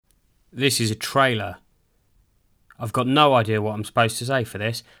This is a trailer. I've got no idea what I'm supposed to say for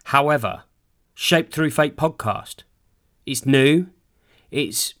this. However, Shaped Through Fate podcast. It's new.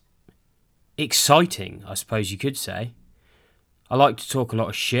 It's exciting, I suppose you could say. I like to talk a lot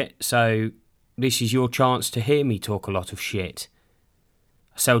of shit, so this is your chance to hear me talk a lot of shit.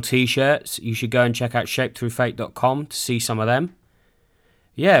 I sell t-shirts. You should go and check out shapedthroughfate.com to see some of them.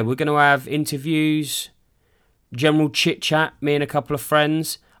 Yeah, we're going to have interviews, general chit-chat, me and a couple of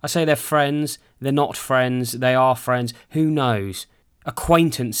friends. I say they're friends. They're not friends. They are friends. Who knows?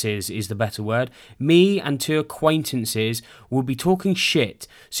 Acquaintances is the better word. Me and two acquaintances will be talking shit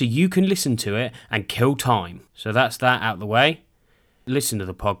so you can listen to it and kill time. So that's that out the way. Listen to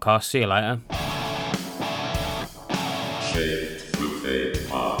the podcast. See you later. Shit.